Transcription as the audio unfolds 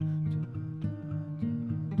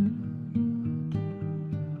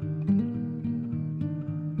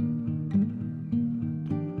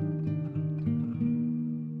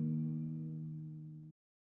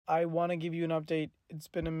I want to give you an update. It's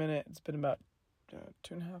been a minute. It's been about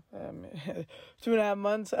 2.5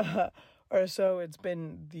 months or so. It's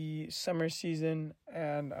been the summer season,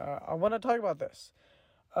 and I want to talk about this.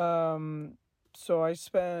 So I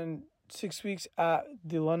spent 6 weeks at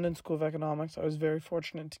the London School of Economics. I was very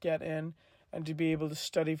fortunate to get in and to be able to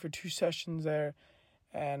study for 2 sessions there.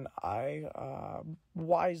 And I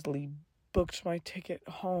wisely booked my ticket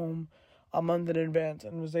home a month in advance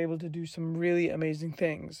and was able to do some really amazing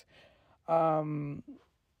things. And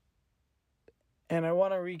I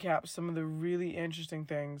want to recap some of the really interesting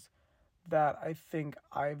things that I think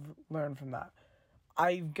I've learned from that.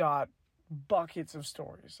 I've got buckets of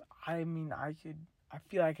stories. I mean, I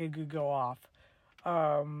feel like I could go off.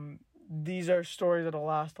 These are stories that'll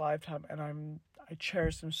last a lifetime, and I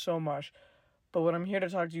cherish them so much. But what I'm here to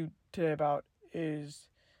talk to you today about is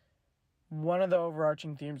one of the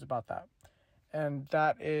overarching themes about that. And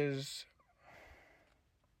that is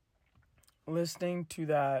listening to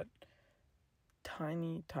that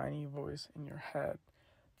tiny, tiny voice in your head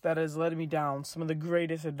that has led me down some of the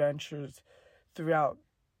greatest adventures throughout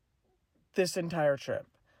this entire trip.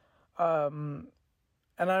 And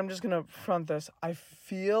I'm just going to front this. I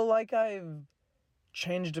feel like I've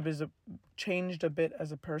changed a bit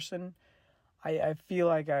as a person. I feel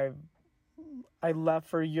like I left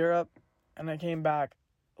for Europe and I came back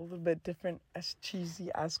a little bit different, as cheesy,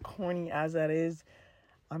 as corny as that is.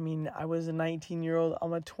 I mean, I was a 19-year-old.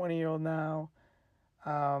 I'm a 20-year-old now.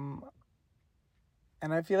 And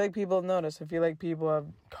I feel like people have noticed. I feel like people have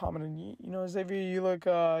commented, Xavier, you look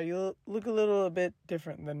a little bit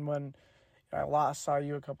different than when I last saw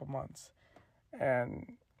you a couple months.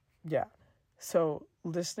 And yeah, so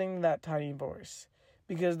listening to that tiny voice,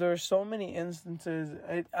 because there are so many instances.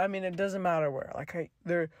 I mean, it doesn't matter where.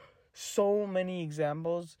 There are so many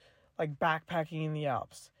examples, like backpacking in the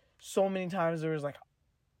Alps. So many times there was like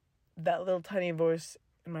that little tiny voice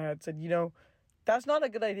in my head said, that's not a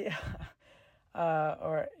good idea.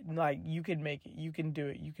 Or like, you can make it, you can do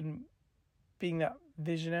it, you can, being that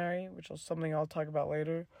visionary, which is something I'll talk about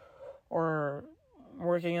later, or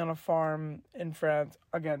working on a farm in France.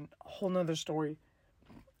 Again, a whole nother story.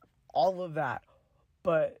 All of that.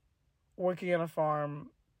 But working on a farm,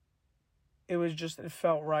 it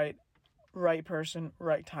felt right. Right person,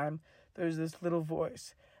 right time. There's this little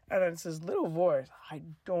voice. And it's this little voice. I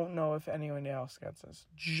don't know if anyone else gets this.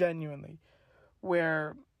 Genuinely.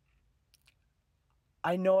 Where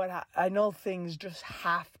I know things just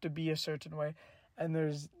have to be a certain way. And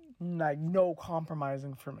there's like no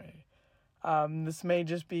compromising for me. This may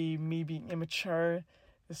just be me being immature.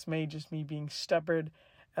 This may just me being stubborn.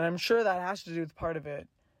 And I'm sure that has to do with part of it.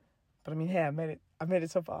 But I mean, hey, I made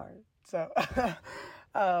it so far. So,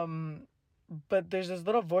 but there's this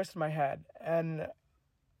little voice in my head. And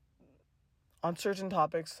on certain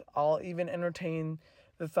topics, I'll even entertain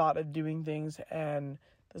the thought of doing things. And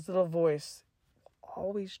this little voice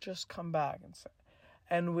always just come back and say,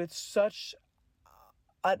 and with such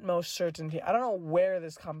utmost certainty. I don't know where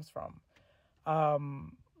this comes from. I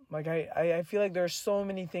feel like there are so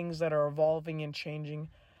many things that are evolving and changing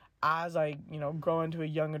as I, grow into a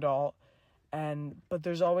young adult. But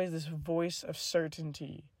there's always this voice of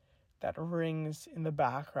certainty that rings in the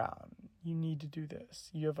background. You need to do this.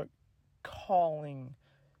 You have a calling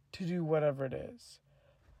to do whatever it is.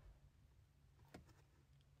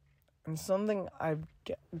 And something I've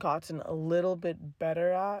gotten a little bit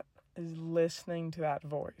better at is listening to that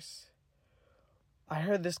voice. I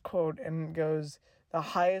heard this quote and it goes, the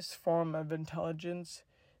highest form of intelligence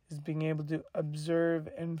is being able to observe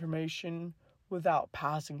information without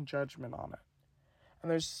passing judgment on it. And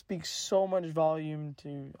there speaks so much volume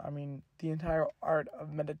to, the entire art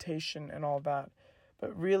of meditation and all that.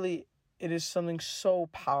 But really, it is something so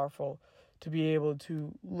powerful to be able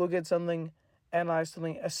to look at something, analyze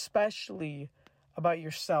something, especially about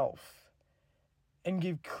yourself, and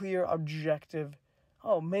give clear, objective,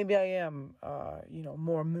 maybe I am,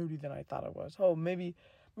 more moody than I thought I was. Maybe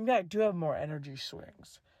I do have more energy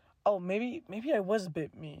swings. Maybe I was a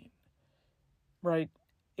bit mean, right?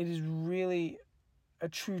 It is really a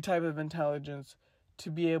true type of intelligence to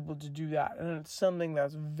be able to do that. And it's something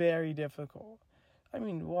that's very difficult.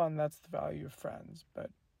 One, that's the value of friends, but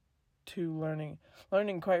two, learning,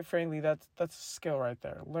 quite frankly, that's a skill right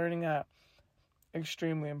there. Learning that,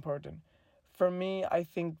 extremely important. For me, I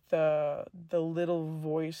think the little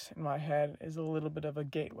voice in my head is a little bit of a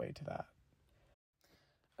gateway to that.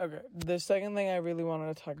 Okay, the second thing I really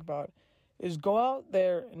wanted to talk about is go out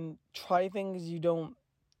there and try things you don't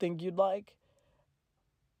think you'd like.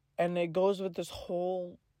 And it goes with this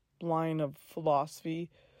whole line of philosophy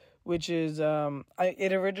which is,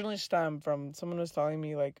 it originally stemmed from someone was telling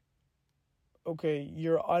me, like, okay,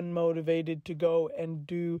 you're unmotivated to go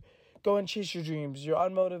and chase your dreams. You're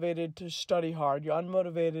unmotivated to study hard. You're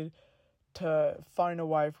unmotivated to find a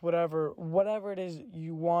wife, whatever it is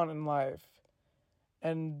you want in life.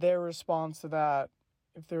 And their response to that,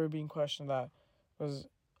 if they were being questioned that, was,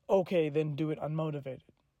 okay, then do it unmotivated.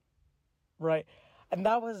 Right? And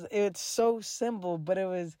it's so simple, but it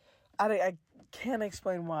was, I can't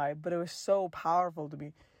explain why, but it was so powerful to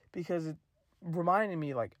me because it reminded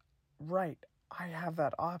me, like, right, I have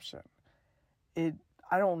that option.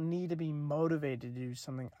 I don't need to be motivated to do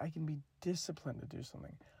something. I can be disciplined to do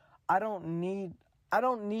something. I don't need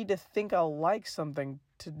to think I'll like something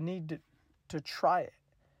to try it.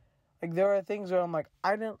 Like, there are things where I'm like,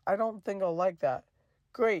 I don't think I'll like that.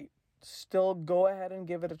 Great. Still go ahead and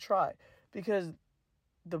give it a try. Because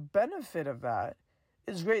the benefit of that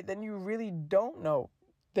is great. Then you really don't know.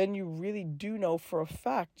 Then you really do know for a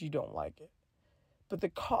fact you don't like it. But the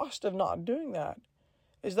cost of not doing that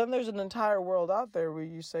is then there's an entire world out there where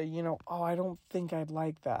you say, I don't think I'd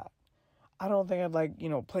like that. I don't think I'd like,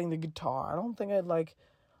 playing the guitar. I don't think I'd like,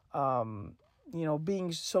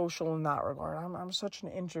 being social in that regard. I'm such an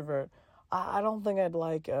introvert. I don't think I'd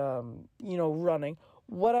like, running.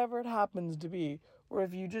 Whatever it happens to be, or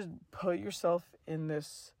if you just put yourself in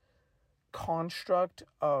this construct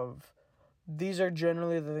of these are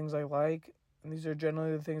generally the things I like, and these are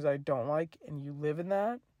generally the things I don't like, and you live in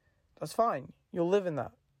that, that's fine. You'll live in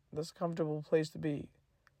that. That's a comfortable place to be.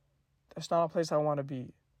 That's not a place I want to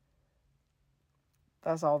be.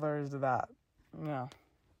 That's all there is to that. Yeah.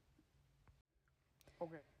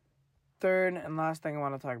 Okay. Third and last thing I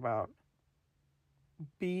want to talk about.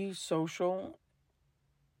 Be social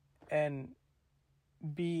and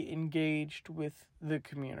be engaged with the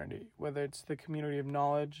community. Whether it's the community of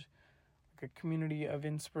knowledge, like a community of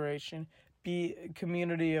inspiration, be a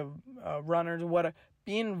community of runners, whatever.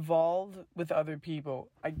 Be involved with other people.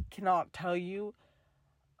 I cannot tell you,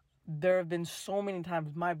 there have been so many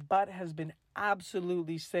times my butt has been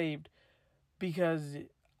absolutely saved because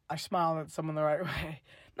I smiled at someone the right way.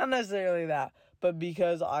 Not necessarily that, but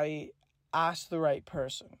because I asked the right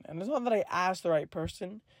person. And it's not that I asked the right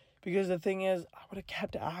person, because the thing is, I would have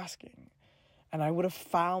kept asking and I would have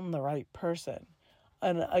found the right person.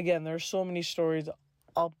 And again, there's so many stories.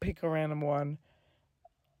 I'll pick a random one.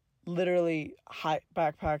 Literally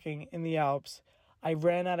backpacking in the Alps. I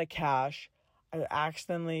ran out of cash. Not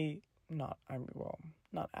accidentally.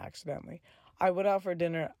 I went out for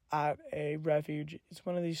dinner at a refuge. It's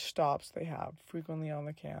one of these stops they have frequently on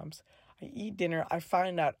the camps. I eat dinner. I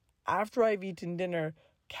find out after I've eaten dinner,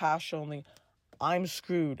 cash only, I'm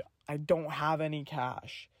screwed. I don't have any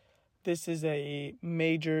cash. This is a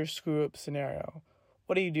major screw up scenario.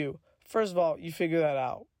 What do? First of all, you figure that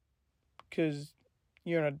out because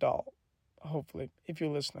you're an adult, hopefully, if you're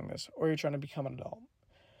listening to this, or you're trying to become an adult.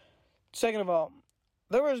 Second of all,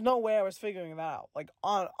 there was no way I was figuring that out. Like,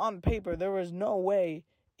 on paper, there was no way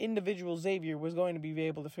individual Xavier was going to be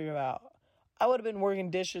able to figure that out. I would have been working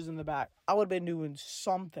dishes in the back. I would have been doing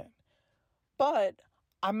something. But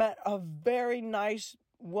I met a very nice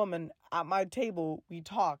woman at my table. We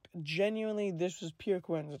talked. Genuinely, this was pure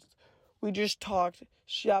coincidence. We just talked.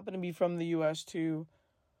 She happened to be from the U.S. too.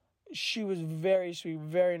 She was very sweet,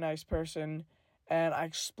 very nice person. And I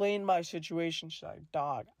explained my situation. She's like,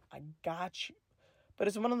 dog, I got you. But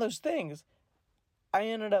it's one of those things. I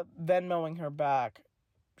ended up Venmoing her back.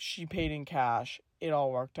 She paid in cash. It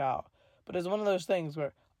all worked out. But it's one of those things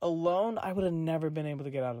where alone, I would have never been able to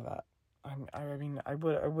get out of that. I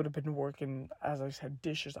would have been working, as I said,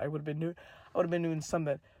 dishes. I would have been doing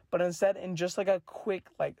something. But instead, in just like a quick,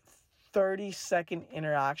 30-second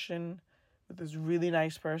interaction with this really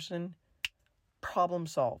nice person, problem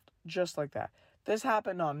solved. Just like that. This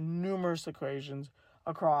happened on numerous occasions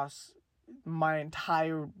across my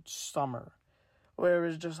entire summer, where it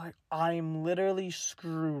was just like, I'm literally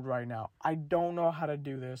screwed right now. I don't know how to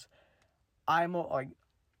do this. I'm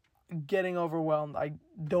getting overwhelmed. I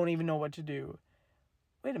don't even know what to do.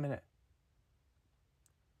 Wait a minute.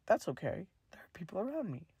 That's okay. There are people around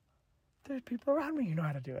me. There's people around me who know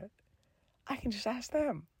how to do it. I can just ask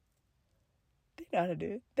them. They know how to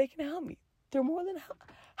do it. They can help me. They're more than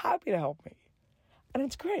happy to help me. And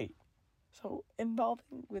it's great. So,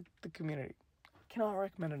 involving with the community. Cannot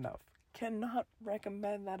recommend enough. Cannot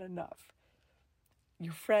recommend that enough.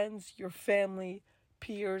 Your friends, your family,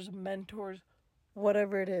 peers, mentors,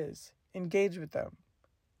 whatever it is, engage with them.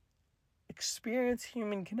 Experience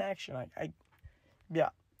human connection. Yeah,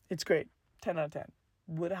 it's great. 10 out of 10.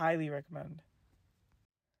 Would highly recommend.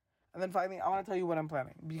 And then finally, I want to tell you what I'm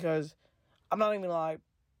planning, because I'm not even gonna lie,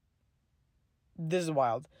 This is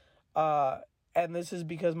wild. And this is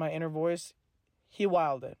because my inner voice, he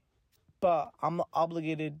wilded. But I'm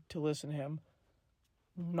obligated to listen to him.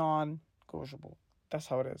 Non-negotiable. That's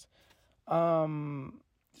how it is. So I'm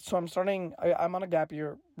on a gap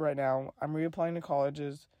year right now. I'm reapplying to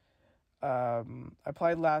colleges. I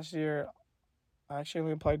applied last year. I actually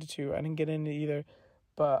only applied to 2. I didn't get into either.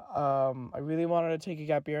 But I really wanted to take a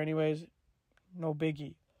gap year anyways. No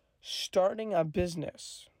biggie. Starting a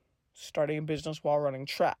business while running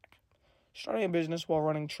track.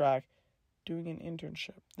 Doing an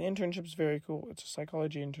internship. The internship is very cool. It's a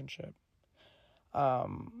psychology internship.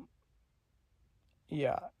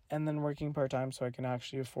 Yeah, and then working part-time so I can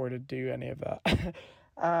actually afford to do any of that.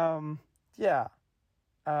 Yeah.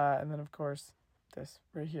 And then, of course, this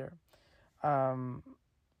right here. And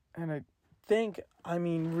I think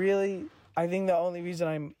the only reason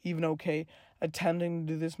I'm even okay attempting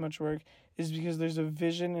to do this much work is because there's a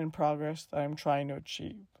vision and progress that I'm trying to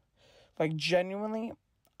achieve. Like, genuinely,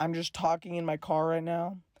 I'm just talking in my car right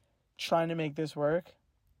now, trying to make this work.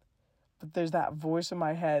 But there's that voice in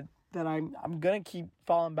my head that I'm going to keep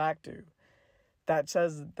falling back to that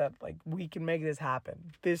says that, like, we can make this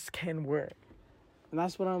happen. This can work. And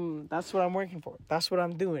that's what I'm working for. That's what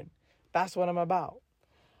I'm doing. That's what I'm about.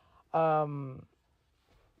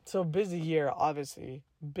 So busy year, obviously.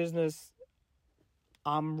 Business,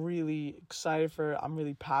 I'm really excited for. I'm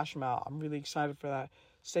really passionate about. I'm really excited for that.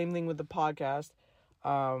 Same thing with the podcast.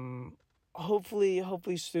 Hopefully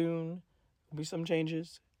soon there'll be some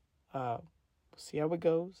changes. We'll see how it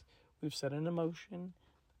goes. We've set it in motion.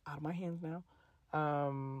 Out of my hands now.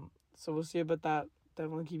 So we'll see about that.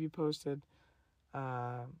 Definitely keep you posted.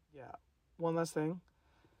 Yeah. One last thing.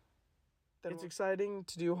 It's exciting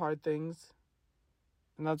to do hard things.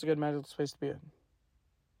 And that's a good mental space to be in.